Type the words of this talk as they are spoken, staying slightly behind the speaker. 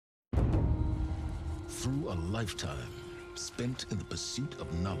Through a lifetime spent in the pursuit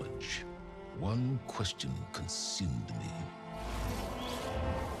of knowledge, one question consumed me.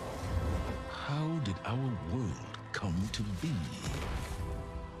 How did our world come to be?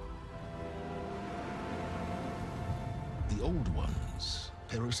 The old ones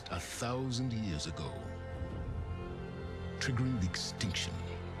perished 1,000 years ago, triggering the extinction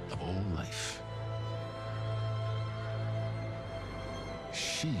of all life.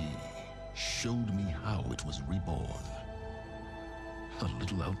 She showed me how it was reborn. A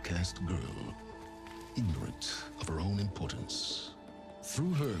little outcast girl, ignorant of her own importance.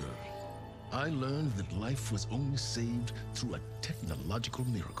 Through her, I learned that life was only saved through a technological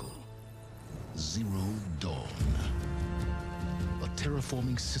miracle. Zero Dawn. A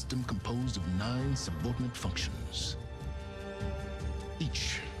terraforming system composed of 9 subordinate functions,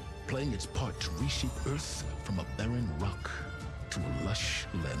 each playing its part to reshape Earth from a barren rock to a lush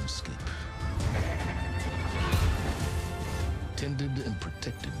landscape. Tended and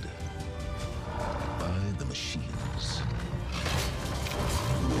protected by the machines.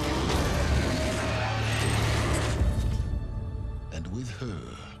 And with her,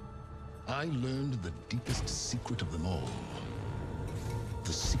 I learned the deepest secret of them all.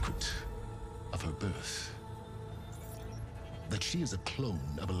 The secret of her birth. That she is a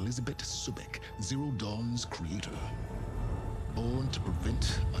clone of Elizabeth Sobek, Zero Dawn's creator. Born to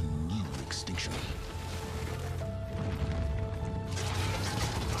prevent a new extinction.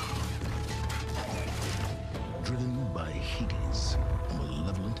 Driven by Hades, a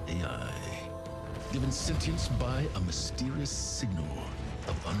malevolent AI. Given sentience by a mysterious signal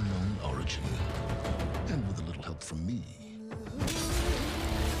of unknown origin. And with a little help from me,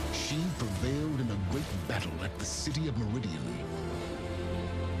 she prevailed in a great battle at the city of Meridian,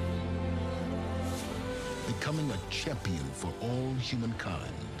 becoming a champion for all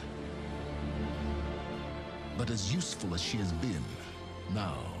humankind. But as useful as she has been,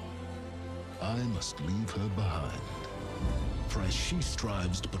 now I must leave her behind. For as she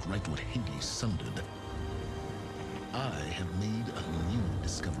strives to put right what Hades sundered, I have made a new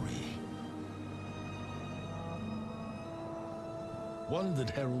discovery. One that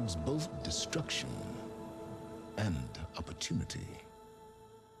heralds both destruction and opportunity.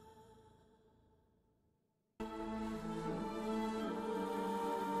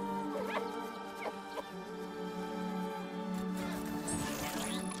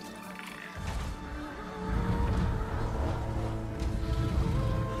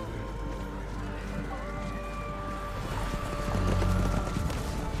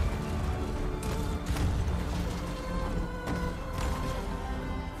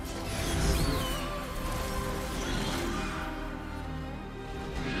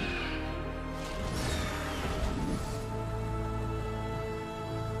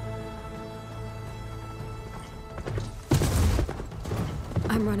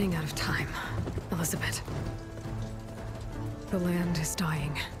 I'm running out of time, Elizabeth. The land is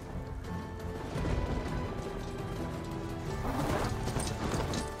dying.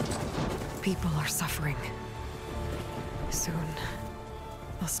 People are suffering. Soon,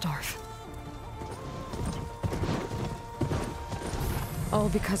 they'll starve. All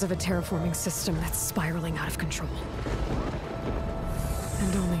because of a terraforming system that's spiraling out of control.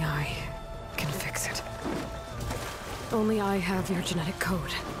 And only I can fix it. Only I have your genetic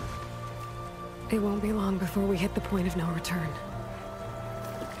code. It won't be long before we hit the point of no return.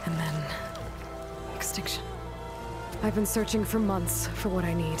 And then... extinction. I've been searching for months for what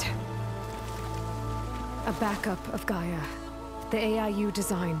I need. A backup of Gaia. The AI you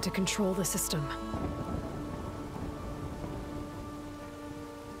designed to control the system.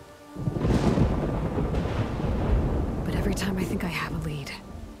 But every time I think I have a lead,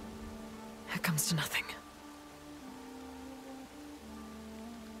 it comes to nothing.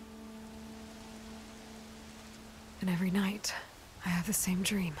 And every night, I have the same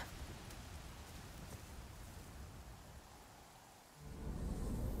dream.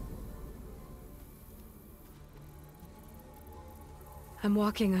 I'm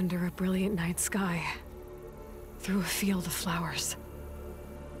walking under a brilliant night sky, through a field of flowers.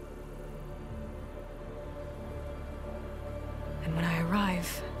 And when I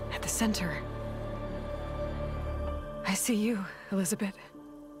arrive at the center, I see you, Elizabeth.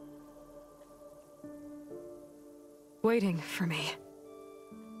 Waiting for me.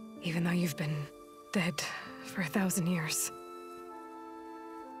 Even though you've been dead for 1,000 years.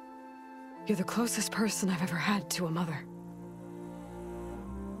 You're the closest person I've ever had to a mother.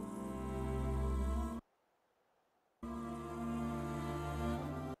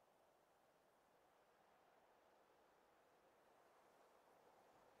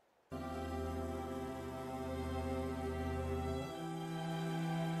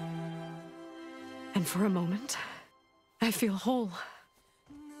 And for a moment, I feel whole.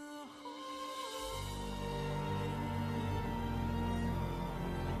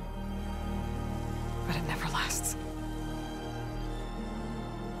 But it never lasts.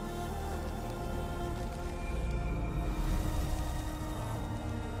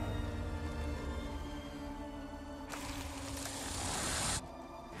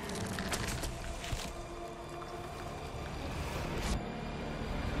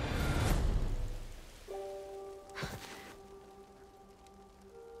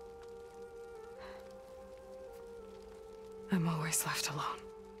 I'm always left alone.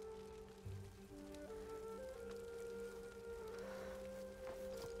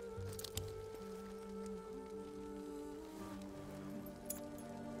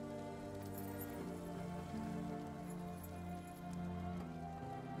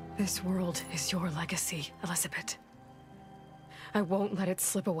 This world is your legacy, Elizabeth. I won't let it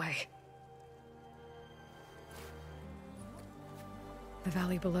slip away. The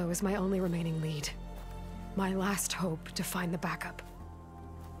valley below is my only remaining lead. My last hope to find the backup.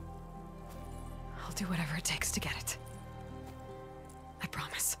 I'll do whatever it takes to get it. I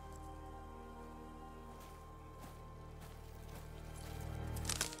promise.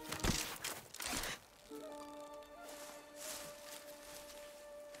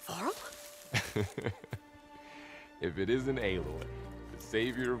 Varl? If it isn't Aloy, the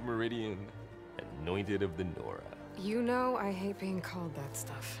savior of Meridian, anointed of the Nora. You know I hate being called that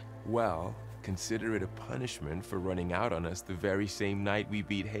stuff. Well, consider it a punishment for running out on us the very same night we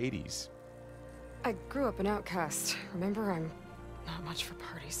beat Hades. I grew up an outcast. Remember, I'm not much for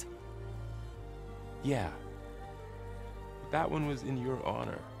parties. Yeah. That one was in your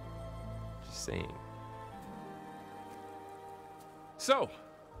honor. Just saying. So,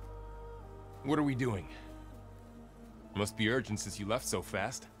 what are we doing? Must be urgent since you left so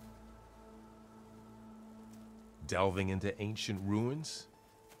fast. Delving into ancient ruins?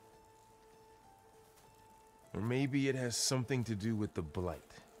 Or maybe it has something to do with the Blight.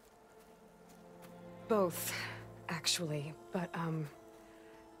 Both, actually, but,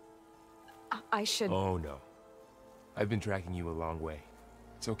 I should... Oh, no. I've been tracking you a long way.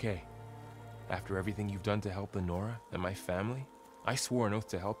 It's okay. After everything you've done to help the Nora and my family, I swore an oath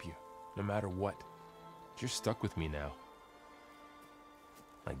to help you, no matter what. You're stuck with me now.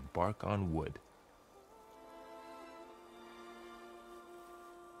 Like bark on wood.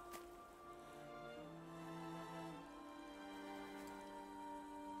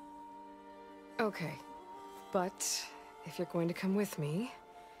 Okay, but if you're going to come with me,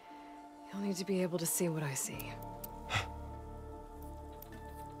 you'll need to be able to see what I see.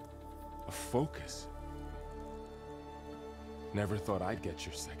 A focus? Never thought I'd get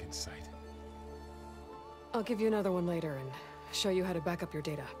your second sight. I'll give you another one later and show you how to back up your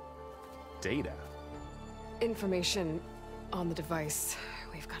data. Data? Information on the device.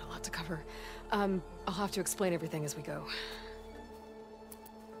 We've got a lot to cover. I'll have to explain everything as we go.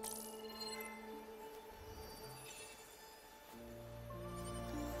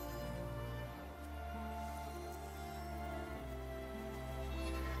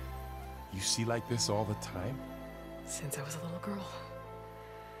 You see like this all the time? Since I was a little girl.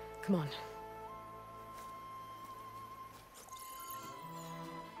 Come on.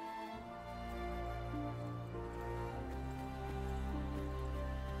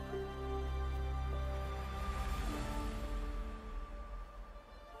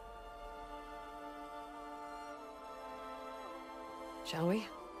 Shall we?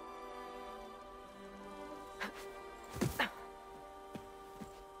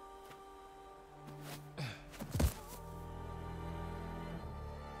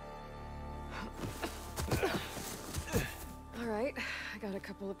 All right, I got a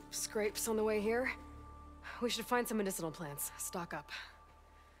couple of scrapes on the way here. We should find some medicinal plants, stock up.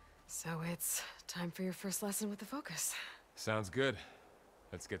 So it's time for your first lesson with the Focus. Sounds good.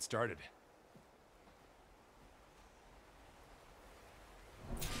 Let's get started.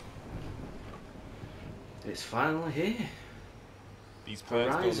 It's finally here. These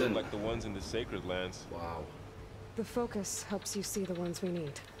plants don't Horizon. look like the ones in the Sacred Lands. Wow. The Focus helps you see the ones we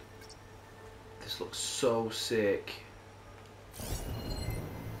need. This looks so sick.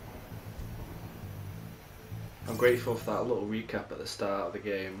 I'm grateful for that little recap at the start of the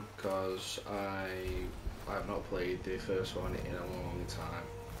game because I have not played the first one in a long time.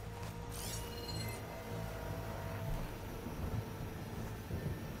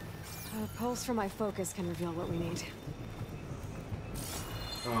 A pulse from my Focus can reveal what we need.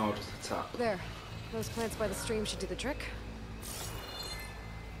 Oh, just a tap. There. Those plants by the stream should do the trick.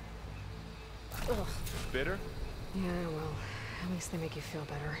 Ugh. Bitter? Yeah, well, at least they make you feel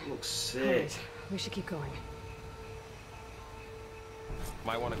better. Looks All sick. right, We should keep going.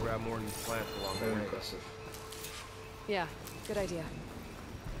 Might want to grab more of these plants along the Very way. impressive. Yeah, good idea.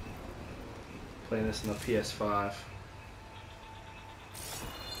 Playing this on the PS5.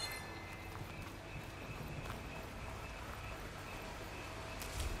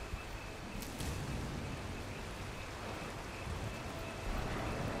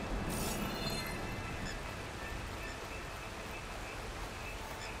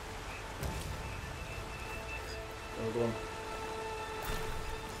 Go on.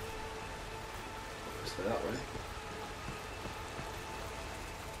 Stay that way.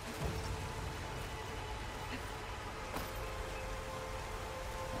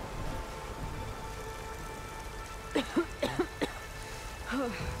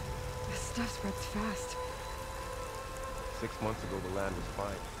 This stuff spreads fast. 6 months ago, the land was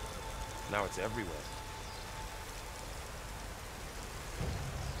fine. Now it's everywhere.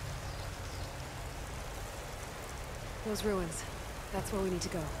 Those ruins. That's where we need to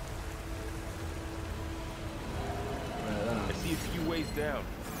go. I see a few ways down.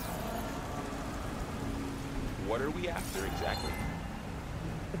 What are we after exactly?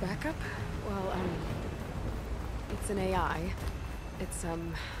 The backup? Well, it's an AI. It's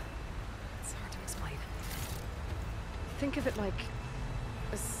hard to explain. Think of it like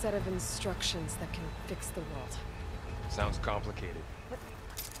a set of instructions that can fix the world. Sounds complicated.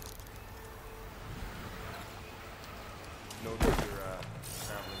 Know that you're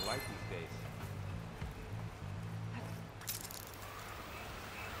traveling light these days.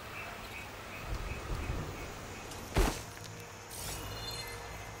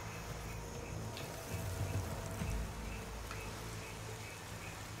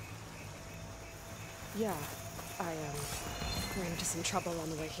 Yeah, I ran into some trouble on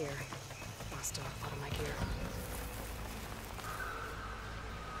the way here. Lost a lot of my gear.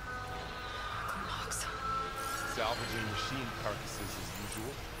 Glimlox. Salvaging machine carcasses as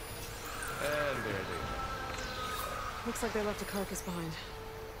usual. And there they go. Looks like they left a carcass behind.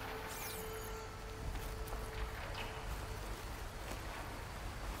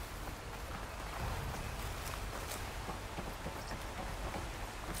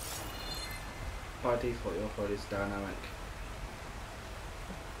 By default, your HUD is dynamic.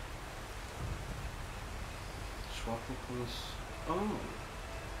 Swap weapons. Oh.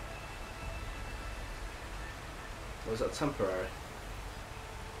 Was that temporary?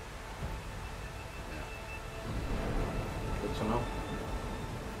 Yeah. Good to know.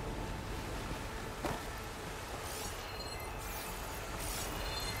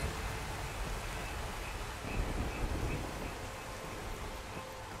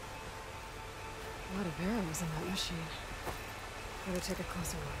 A lot of arrows in that machine. Better take a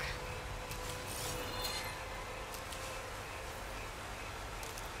closer look.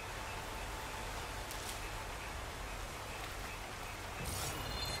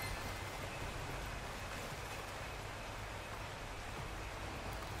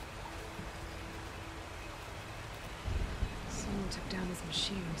 Someone took down his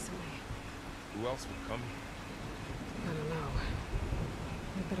machine recently. Who else would come here? I don't know.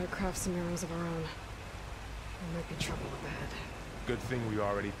 We better craft some arrows of our own. There might be trouble up ahead. Good thing we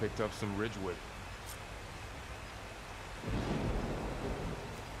already picked up some ridgewood.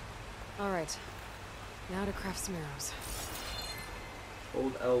 Alright. Now to craft some arrows.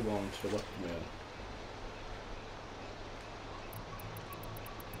 Hold L1 to weapon wheel.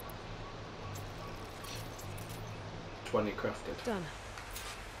 $20 crafted. Done.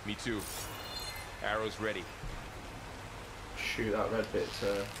 Me too. Arrows ready. Shoot that red bit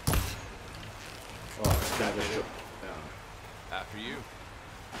to... Oh, it's never shut. Yeah. After you.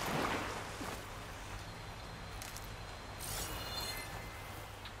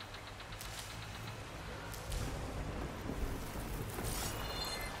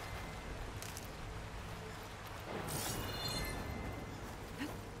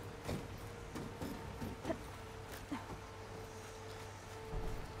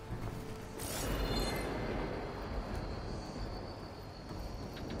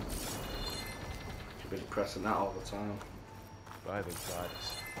 Should be pressing that all the time. By the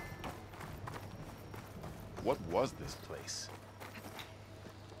goddess. What was this place?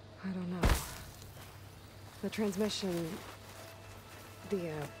 I don't know. The transmission...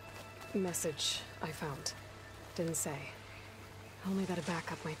 The, message I found didn't say. Only that a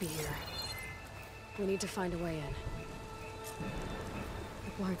backup might be here. We need to find a way in.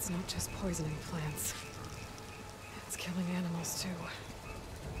 The blight's not just poisoning plants. It's killing animals, too.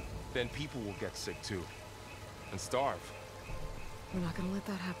 Then people will get sick too. And starve. We're not gonna let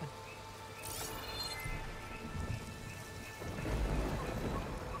that happen.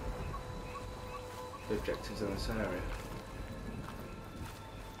 the objectives in this area.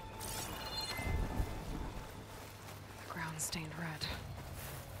 The ground's stained red.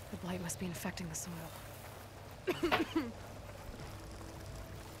 The blight must be infecting the soil.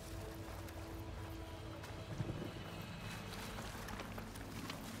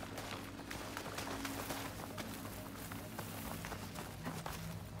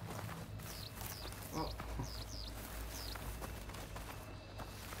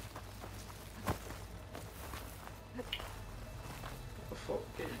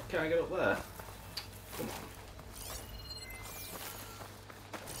 Can I get up there? Come on.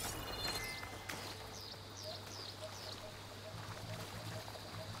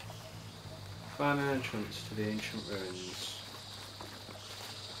 Find an entrance to the ancient ruins.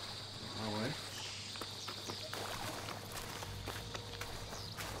 Our way.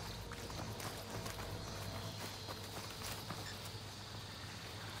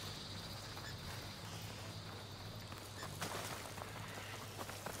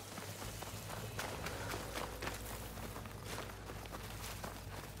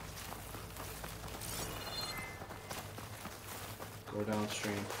 Go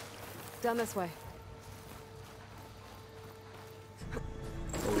downstream. Down this way.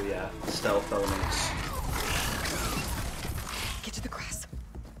 Oh yeah, stealth elements. Get to the grass.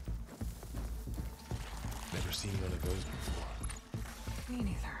 Never seen one of those before. Me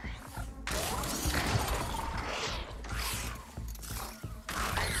neither.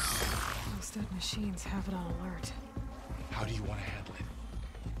 Those dead machines have it on alert. How do you want to handle it?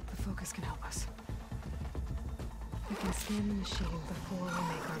 The focus can help us. We can scan the machine before we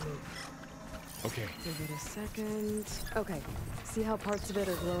make our move. Okay. Give it a second. Okay. See how parts of it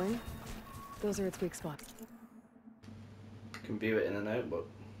are glowing? Those are its weak spots. Can view it in and out, but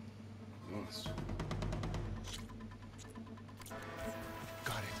nice.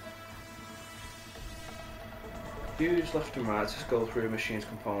 Got it. Use left and right to scroll through a machine's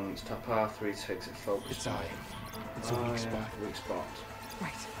components. Tap R3 to exit focus. It's eye. It's a weak spot. Weak spot.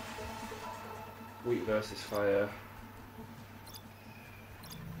 Right. Weak versus fire.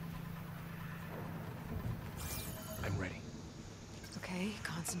 I'm ready. Okay,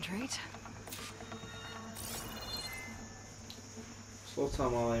 concentrate. Slow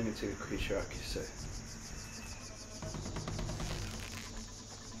time while aiming to increase your accuracy.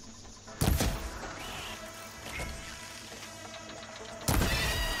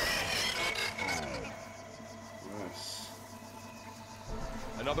 Nice.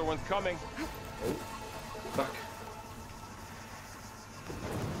 Another one's coming. Oh, back.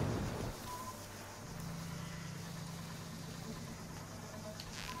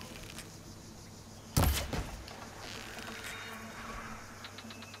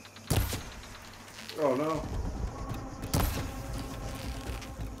 Oh no.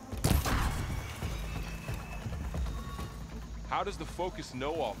 How does the focus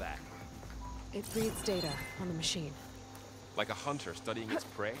know all that? It reads data on the machine. Like a hunter studying its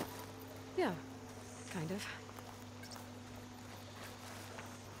prey? Yeah, kind of.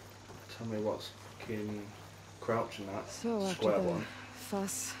 Tell me what's fucking crouching that So after square the one.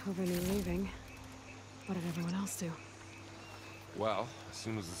 fuss over me leaving, what did everyone else do? Well, as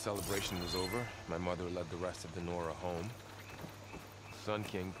soon as the celebration was over, my mother led the rest of the Nora home. Sun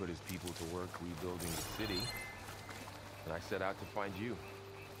King put his people to work rebuilding the city, and I set out to find you.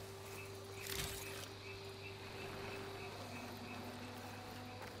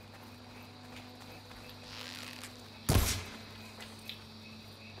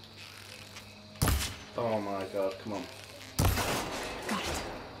 Oh my god, come on. Got it.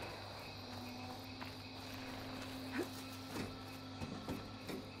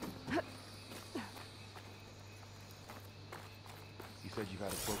 You said you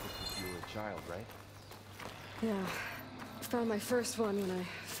got a focus since you were a child, right? Yeah. Found my first one when I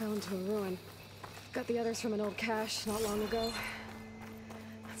fell into a ruin. Got the others from an old cache not long ago.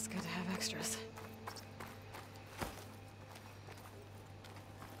 It's good to have extras.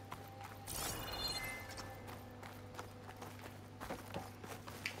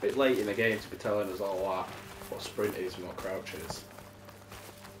 Bit late in the game to be telling us all that. What sprint is and what crouch is.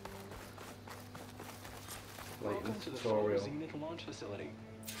 Late in the tutorial. Zenith launch facility.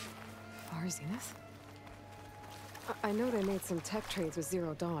 Far Zenith? I know they made some tech trades with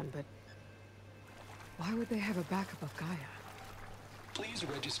Zero Dawn, but why would they have a backup of Gaia? Please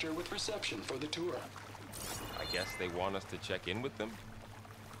register with reception for the tour. I guess they want us to check in with them?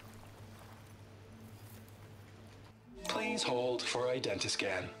 Please hold for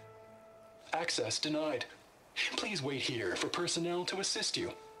identiscan. Access denied. Please wait here for personnel to assist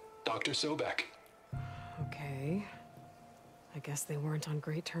you. Dr. Sobek. Okay. I guess they weren't on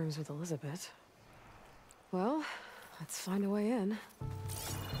great terms with Elizabeth. Well, let's find a way in.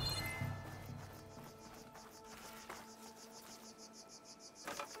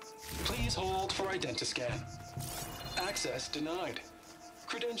 Please hold for identiscan. Access denied.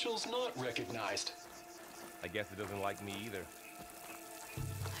 Credentials not recognized. I guess it doesn't like me either.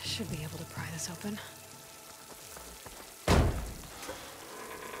 I should be able to pry this open.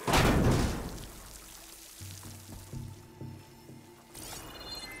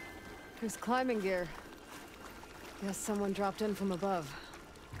 There's climbing gear. Guess someone dropped in from above.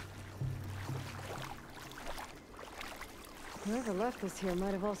 Whoever left this here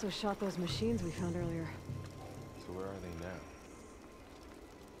might have also shot those machines we found earlier. So where are they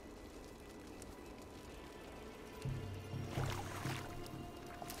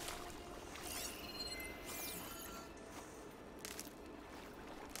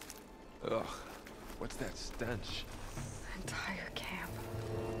now? Ugh, what's that stench? Entire camp.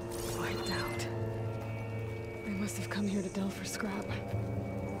 Wiped out. They must have come here to delve for scrap.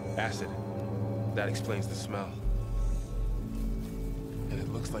 Acid. That explains the smell. And it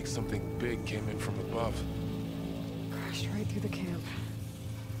looks like something big came in from above. Crashed right through the camp.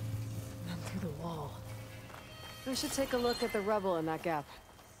 And through the wall. I should take a look at the rubble in that gap.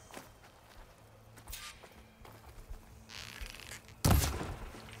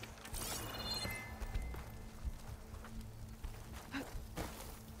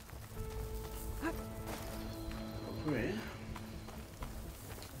 Wait.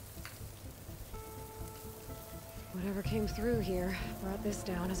 Whatever came through here brought this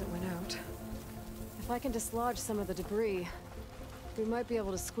down as it went out. If I can dislodge some of the debris, we might be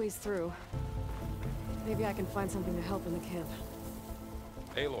able to squeeze through. Maybe I can find something to help in the camp.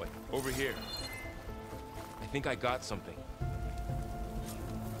 Aloy, over here. I think I got something.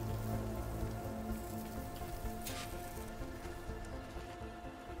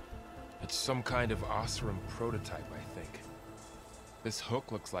 It's some kind of Oseram prototype, I think. This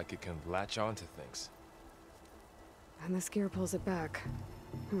hook looks like it can latch onto things. And this gear pulls it back.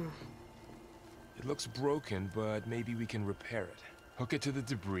 It looks broken, but maybe we can repair it. Hook it to the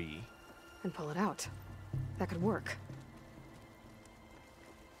debris. And pull it out. That could work.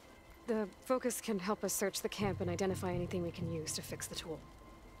 The focus can help us search the camp and identify anything we can use to fix the tool.